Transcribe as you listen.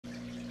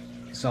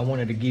So I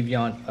wanted to give you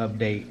an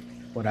update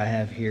what I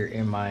have here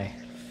in my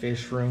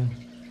fish room.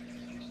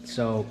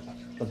 So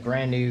the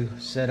brand new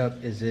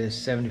setup is this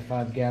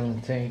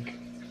 75-gallon tank,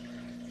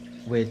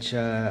 which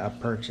I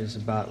purchased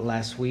about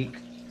last week.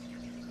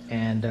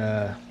 And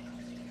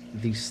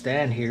the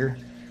stand here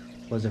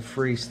was a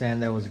free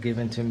stand that was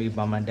given to me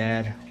by my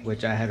dad,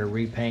 which I had to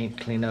repaint,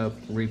 clean up,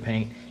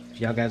 repaint.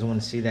 If y'all guys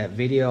want to see that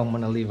video, I'm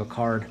going to leave a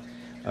card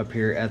up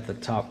here at the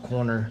top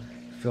corner.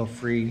 Feel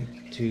free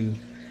to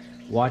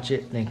watch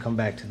it, then come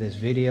back to this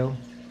video.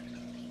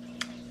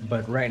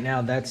 But right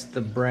now, that's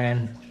the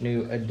brand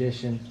new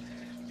addition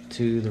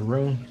to the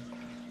room.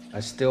 I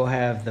still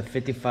have the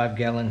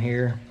 55-gallon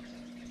here,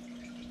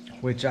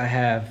 which I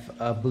have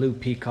a blue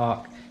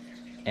peacock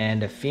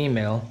and a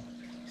female.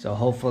 So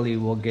hopefully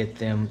we'll get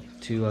them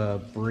to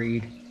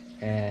breed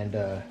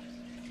and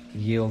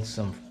yield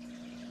some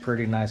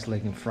pretty nice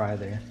looking fry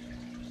there.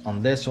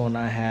 On this one,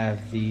 I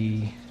have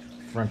the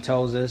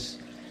frontosas,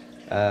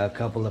 a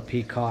couple of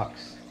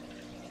peacocks,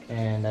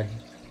 and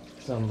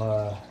some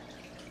let's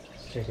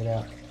check it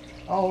out.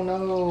 Oh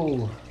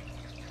no,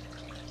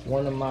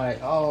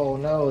 oh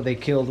no, they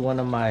killed one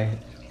of my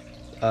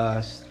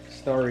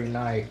starry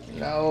night.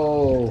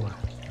 No.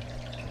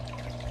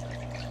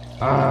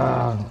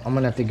 I'm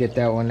gonna have to get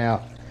that one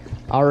out.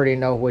 I already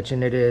know which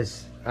one it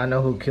is. I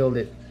know who killed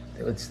it.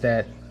 It's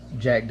that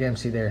Jack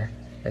Dempsey there.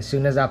 As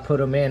soon as I put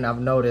them in, I've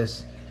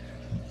noticed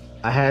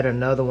I had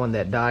another one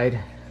that died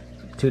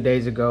 2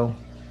 days ago.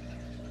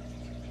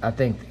 I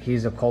think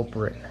he's a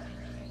culprit.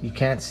 You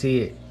can't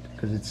see it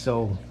because it's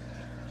so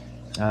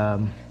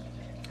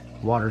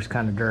water's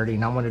kind of dirty,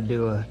 and I'm going to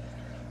do a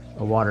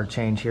water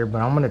change here,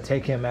 but I'm going to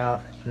take him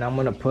out and I'm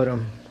going to put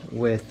him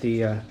with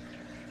the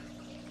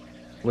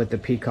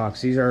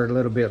peacocks. These are a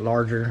little bit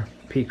larger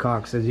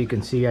peacocks. As you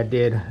can see, I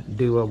did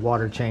do a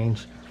water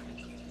change.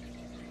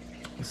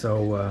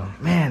 So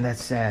man,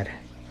 that's sad.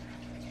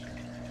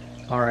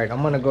 All right,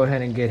 I'm going to go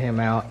ahead and get him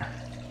out,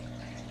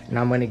 and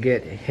I'm going to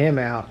get him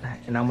out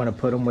and I'm going to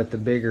put him with the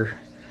bigger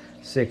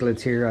cichlids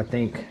here. I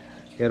think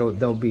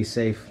they'll be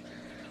safe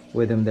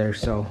with him there.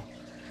 So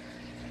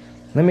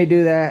let me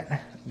do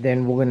that,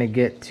 then we're going to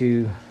get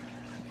to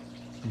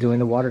doing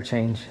the water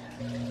change.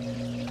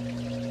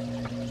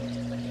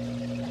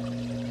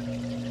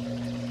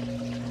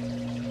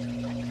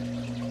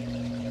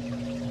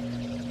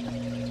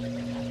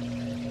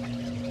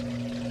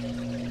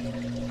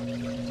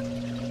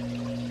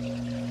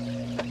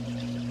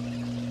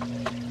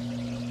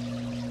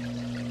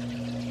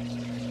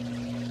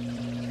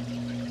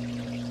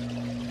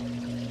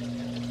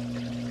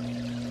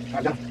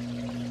 Done.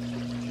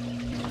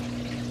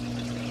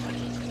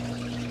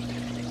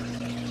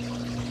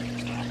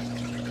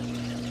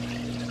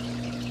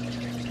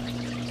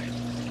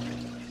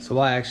 So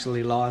I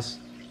actually lost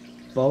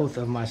both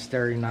of my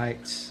starry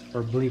nights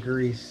or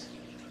bleakeries.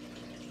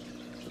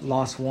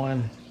 Lost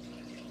one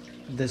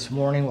this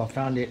morning. I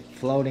found it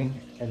floating,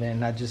 and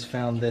then I just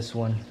found this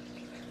one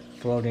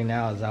floating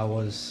out as I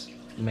was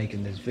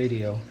making this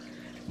video.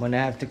 When I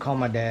have to call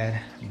my dad,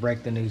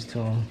 break the news to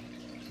him.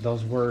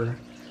 Those were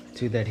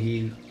two that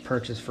he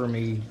purchased for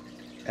me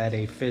at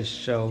a fish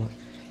show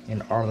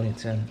in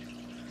Arlington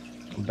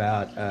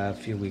about a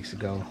few weeks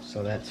ago.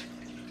 So that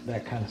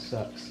kind of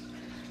sucks.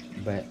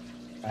 But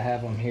I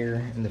have them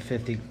here in the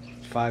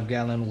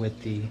 55-gallon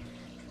with the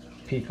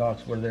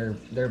peacocks, where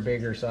they're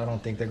bigger, so I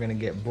don't think they're gonna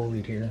get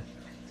bullied here.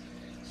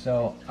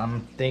 So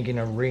I'm thinking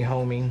of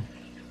rehoming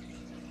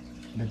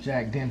the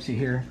Jack Dempsey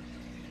here.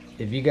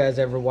 If you guys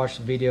ever watch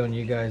the video and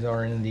you guys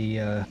are in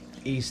the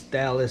East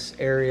Dallas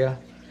area,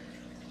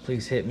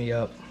 please hit me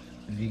up.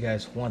 If you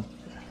guys want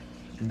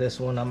this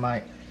one, I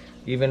might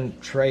even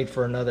trade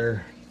for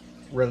another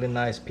really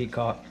nice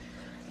peacock.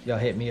 Y'all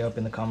hit me up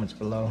in the comments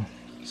below.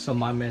 So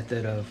my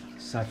method of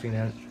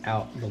siphoning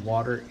out the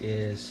water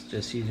is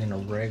just using a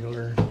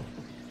regular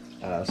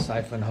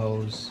siphon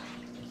hose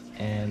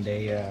and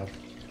a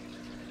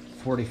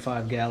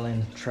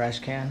 45-gallon trash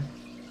can.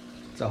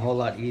 It's a whole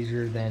lot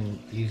easier than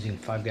using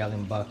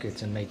 5-gallon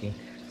buckets and making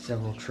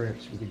several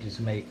trips. We could just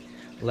make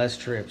less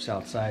trips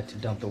outside to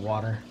dump the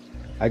water.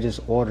 I just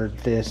ordered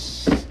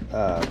this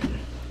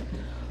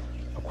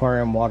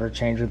aquarium water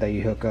changer that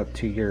you hook up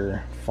to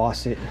your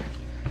faucet,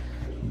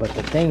 but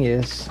the thing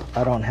is,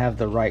 I don't have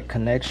the right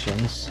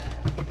connections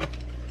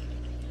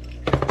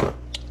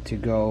to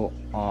go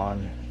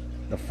on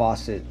the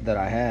faucet that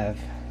I have.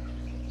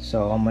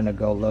 So I'm gonna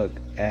go look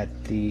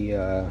at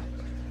the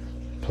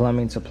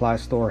plumbing supply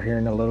store here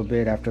in a little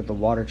bit after the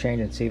water change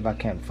and see if I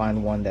can't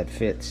find one that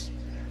fits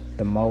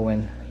the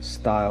Moen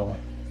style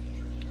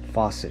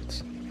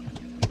faucets.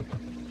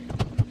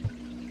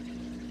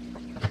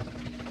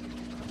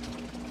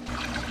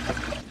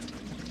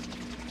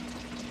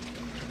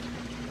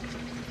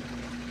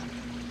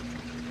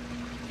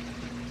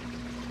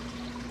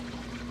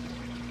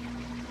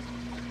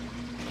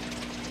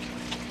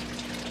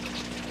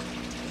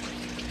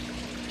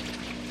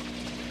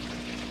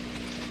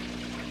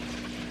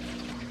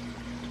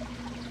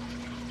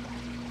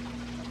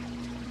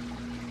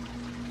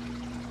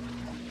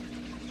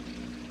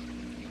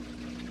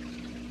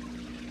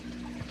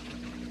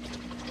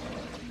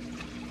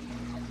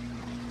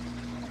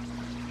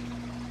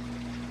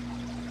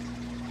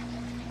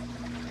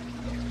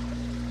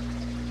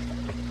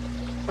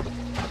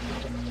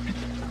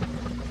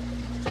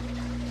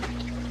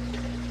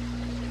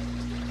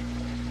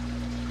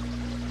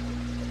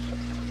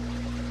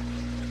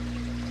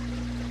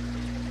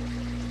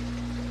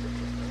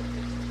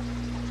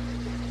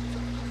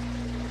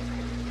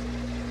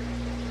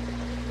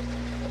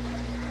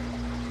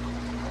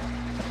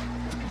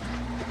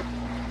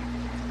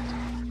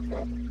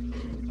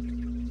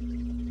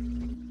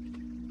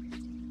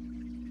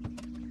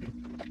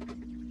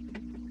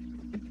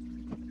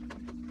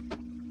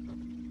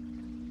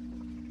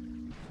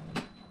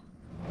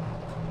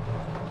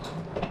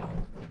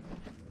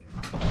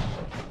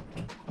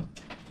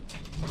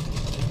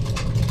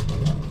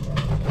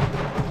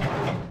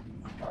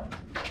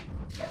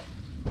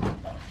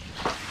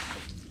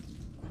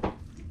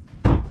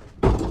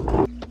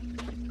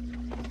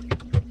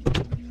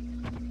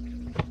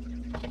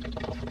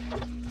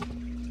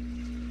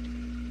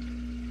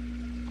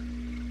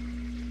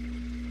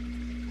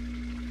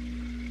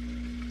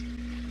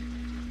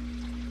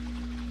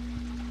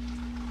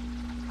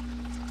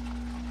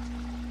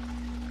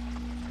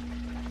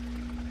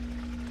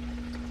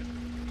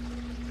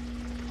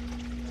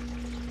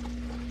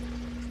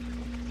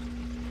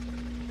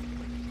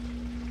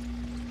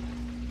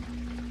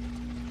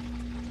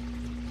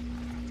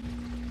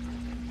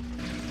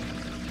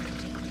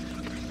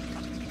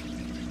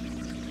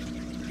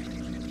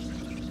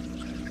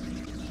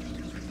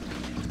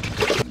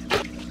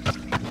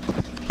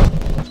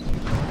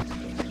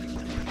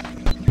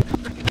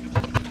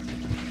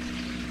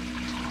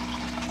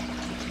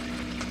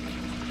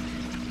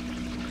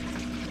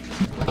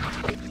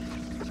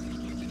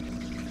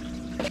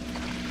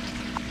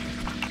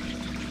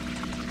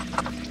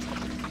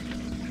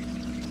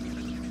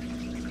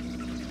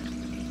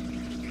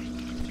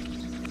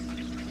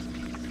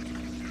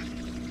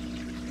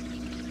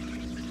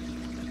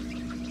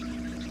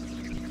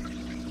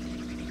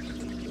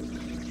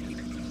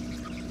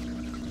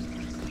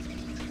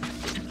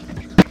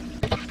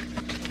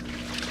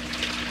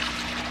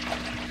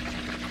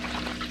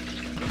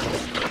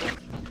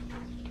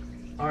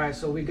 Alright,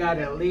 so we got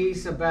at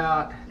least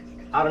about,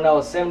 I don't know,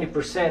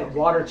 70%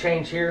 water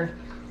change here.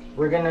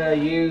 We're gonna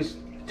use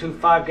 2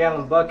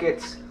 5-gallon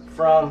buckets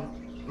from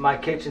my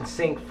kitchen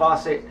sink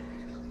faucet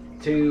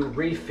to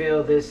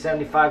refill this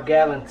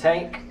 75-gallon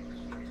tank.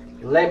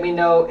 Let me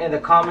know in the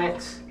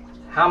comments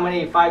how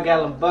many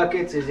 5-gallon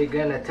buckets is it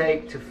gonna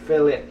take to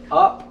fill it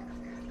up.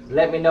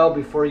 Let me know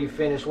before you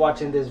finish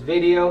watching this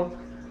video.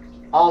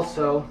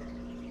 Also,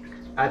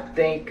 I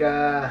think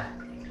I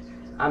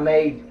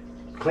may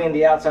clean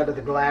the outside of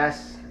the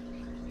glass,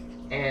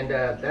 and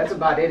that's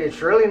about it.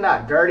 It's really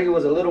not dirty. It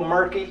was a little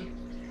murky,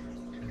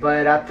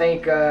 but I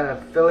think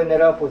filling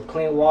it up with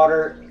clean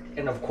water,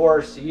 and of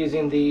course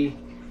using the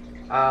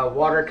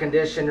water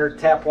conditioner,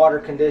 tap water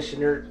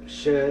conditioner,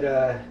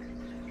 should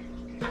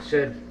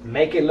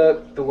make it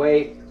look the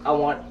way I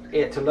want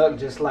it to look,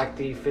 just like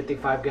the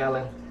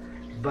 55-gallon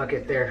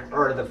bucket there,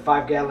 or the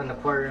 5-gallon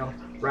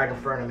aquarium right in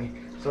front of me.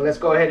 So let's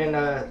go ahead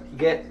and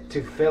get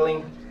to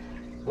filling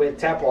with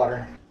tap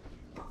water.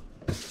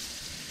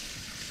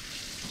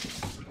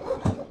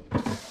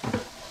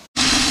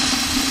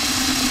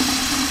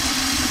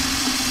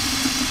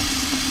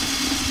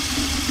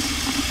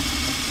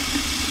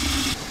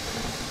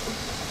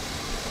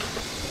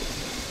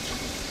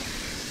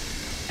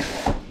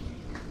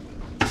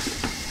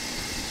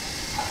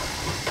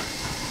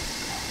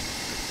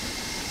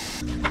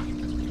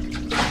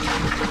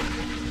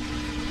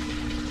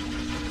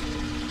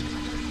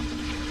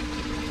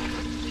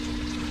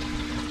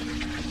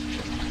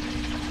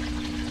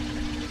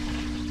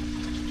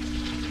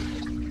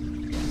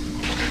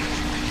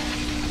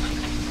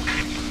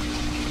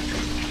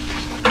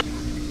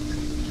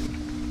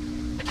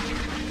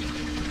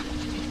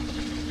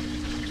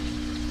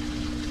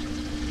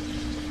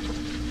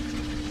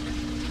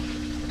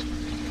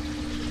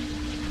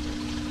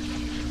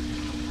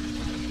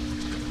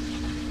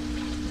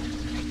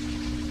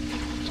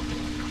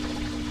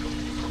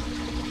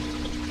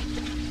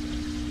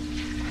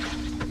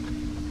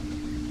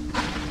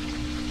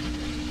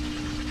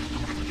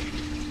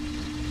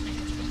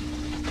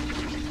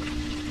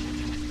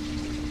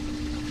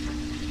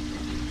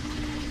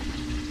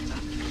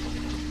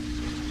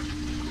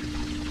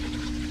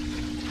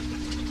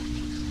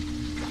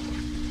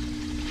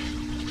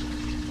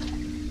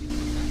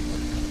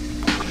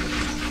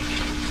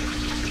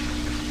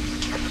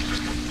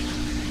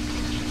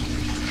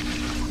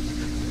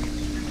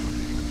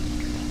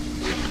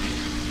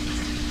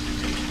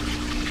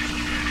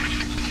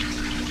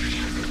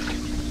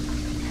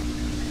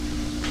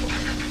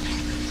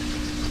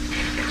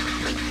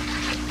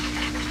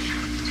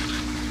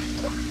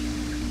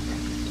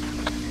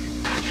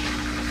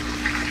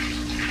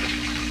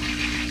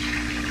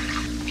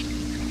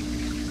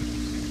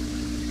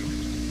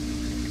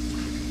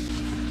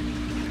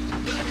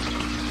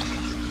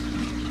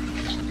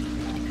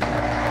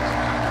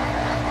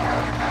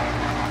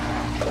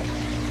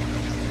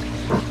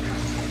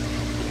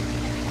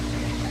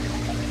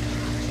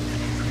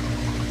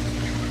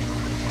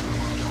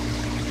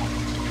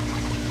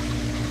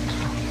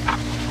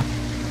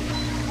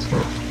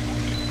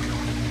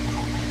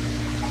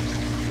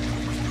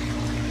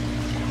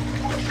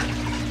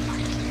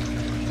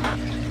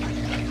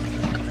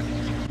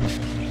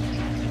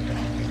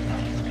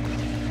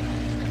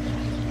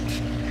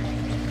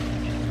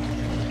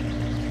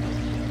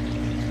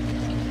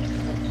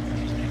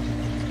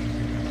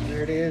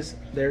 There it is.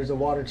 There's a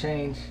water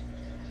change.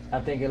 I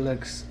think it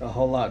looks a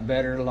whole lot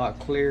better, a lot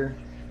clearer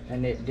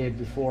than it did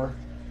before.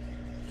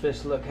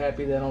 Fish look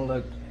happy. They don't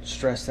look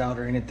stressed out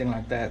or anything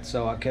like that.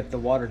 So I kept the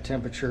water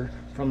temperature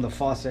from the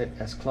faucet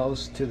as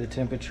close to the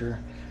temperature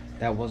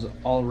that was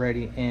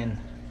already in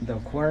the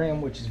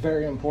aquarium, which is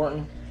very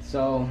important.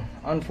 So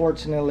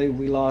unfortunately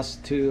we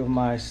lost 2 of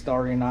my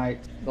starry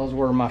nights. Those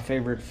were my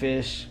favorite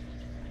fish.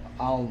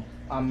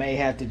 I may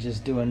have to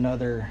just do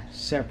another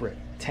separate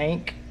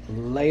tank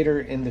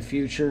later in the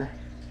future,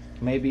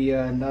 maybe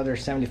another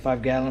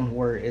 75-gallon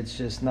where it's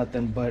just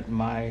nothing but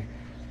my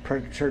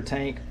predator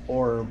tank,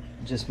 or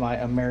just my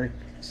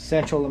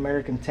Central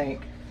American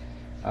tank,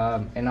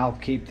 and I'll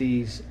keep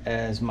these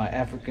as my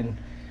African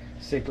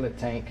cichlid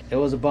tank. It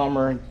was a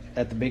bummer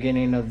at the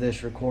beginning of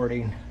this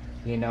recording.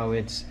 You know,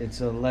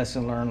 it's a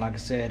lesson learned. Like I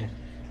said,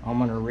 I'm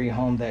gonna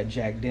rehome that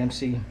Jack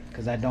Dempsey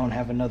because I don't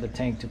have another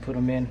tank to put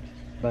them in,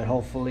 but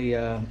hopefully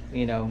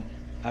you know,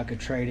 I could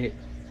trade it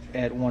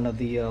at one of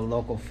the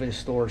local fish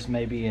stores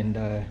maybe,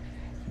 and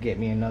get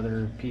me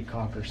another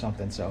peacock or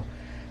something. So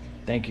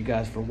thank you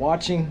guys for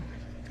watching.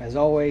 As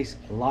always,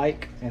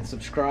 like and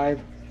subscribe,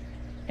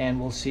 and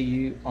we'll see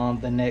you on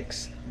the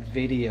next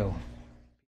video.